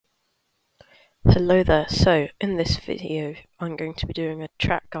Hello there, so in this video I'm going to be doing a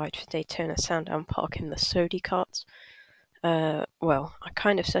track guide for Daytona Sandown Park in the Sodi karts. Well, I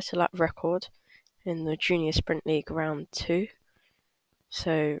kind of set a lap record in the Junior Sprint League round 2,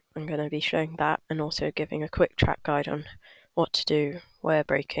 so I'm going to be showing that and also giving a quick track guide on what to do, where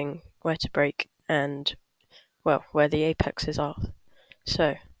braking, where to brake, and, well, where the apexes are.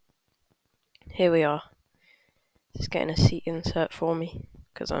 So, here we are. Just getting a seat insert for me,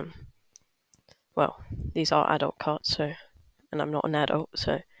 because well, these are adult karts, and I'm not an adult,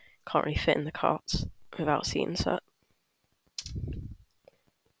 so can't really fit in the karts without seat insert.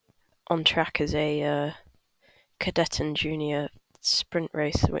 On track is a cadet and junior sprint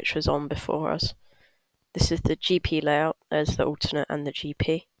race which was on before us. This is the GP layout. There's the alternate and the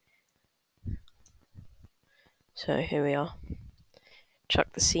GP. So here we are.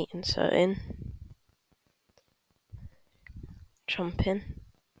 Chuck the seat insert in. Jump in.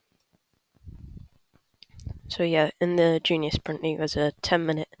 So yeah, in the Junior Sprint League there's a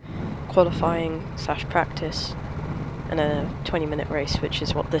 10-minute qualifying / practice and a 20-minute race, which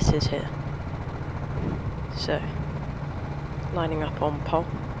is what this is here. So, lining up on pole.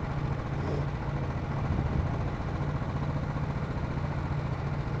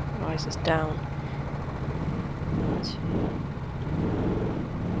 Rises down.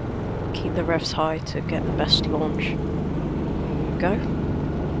 Keep the revs high to get the best launch. Go.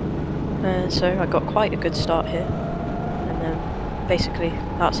 So I got quite a good start here, and then basically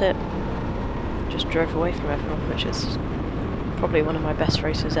that's it. Just drove away from everyone, which is probably one of my best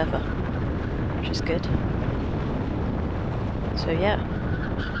races ever, which is good. So yeah,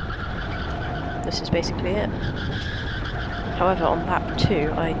 this is basically it. However, on lap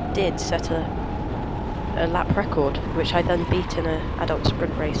 2 I did set a lap record, which I then beat in an adult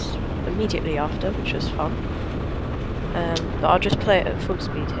sprint race immediately after, which was fun. But I'll just play it at full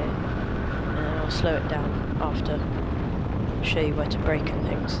speed here, and I'll slow it down after, show you where to brake and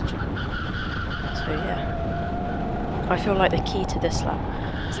things. So yeah, I feel like the key to this lap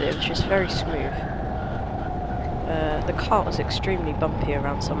is that it was just very smooth. The kart was extremely bumpy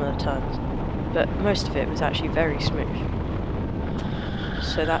around some of the turns, but most of it was actually very smooth.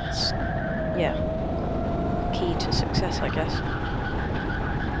 So that's, yeah, key to success, I guess.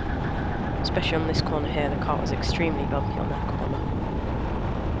 Especially on this corner here, the kart was extremely bumpy on that corner.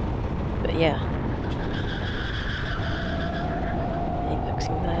 But yeah,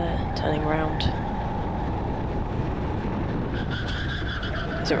 apexing there, turning around.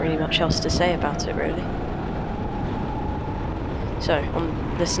 Isn't really much else to say about it, really. So,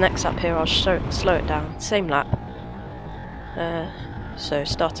 on this next lap here, I'll slow it down, same lap. So,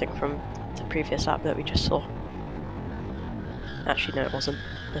 starting from the previous lap that we just saw. Actually, no, it wasn't.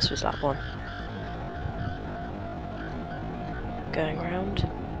 This was lap 1. Going around.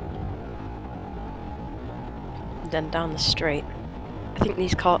 Then down the straight. I think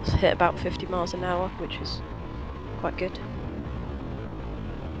these karts hit about 50 miles an hour, which is quite good.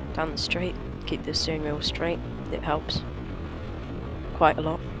 Down the straight, keep the steering wheel straight, it helps quite a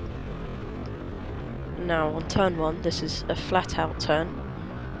lot. Now on turn 1, this is a flat out turn,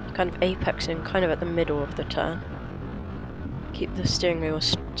 kind of apexing kind of at the middle of the turn. Keep the steering wheel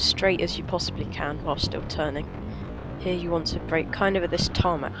as straight as you possibly can while still turning. Here you want to brake kind of at this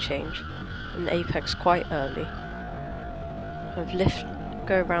tarmac change and apex quite early. Kind of lift,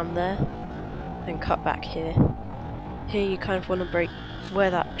 go around there, then cut back here. Here you kind of want to brake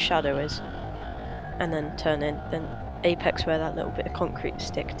where that shadow is, and then turn in, then apex where that little bit of concrete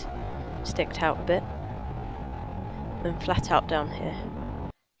sticked out a bit, then flat out down here.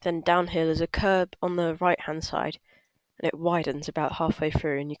 Then down here there's a curb on the right hand side, and it widens about halfway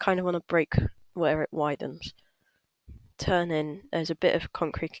through, and you kind of want to brake where it widens. Turn in, there's a bit of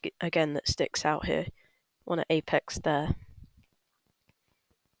concrete again that sticks out here, want to apex there.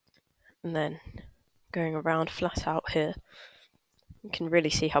 And then going around flat out here, you can really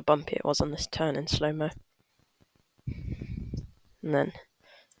see how bumpy it was on this turn in slow-mo. And then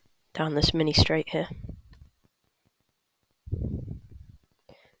down this mini straight here.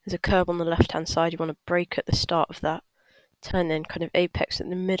 There's a curb on the left hand side, you want to brake at the start of that. Turn in, kind of apex at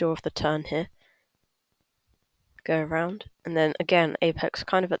the middle of the turn here. Go around, and then again apex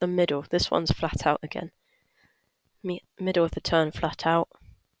kind of at the middle. This one's flat out again. Middle of the turn flat out.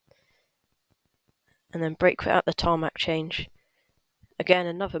 And then brake at the tarmac change. Again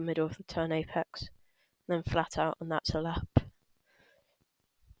another middle of the turn apex. Then flat out, and that's a lap.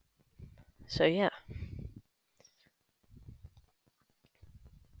 So yeah.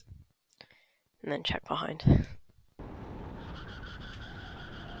 And then check behind.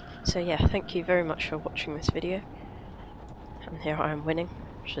 So yeah, thank you very much for watching this video. And here I am winning,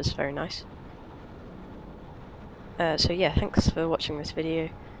 which is very nice. So yeah, thanks for watching this video.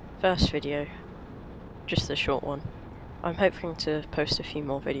 First video, just a short one. I'm hoping to post a few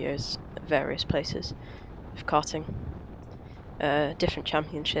more videos at various places of karting. Different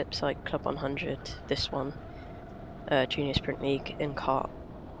championships like Club 100, this one, Junior Sprint League in kart,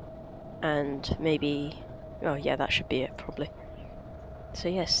 and maybe, oh yeah, that should be it probably. So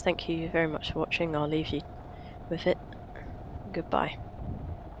yes, thank you very much for watching. I'll leave you with it. Goodbye.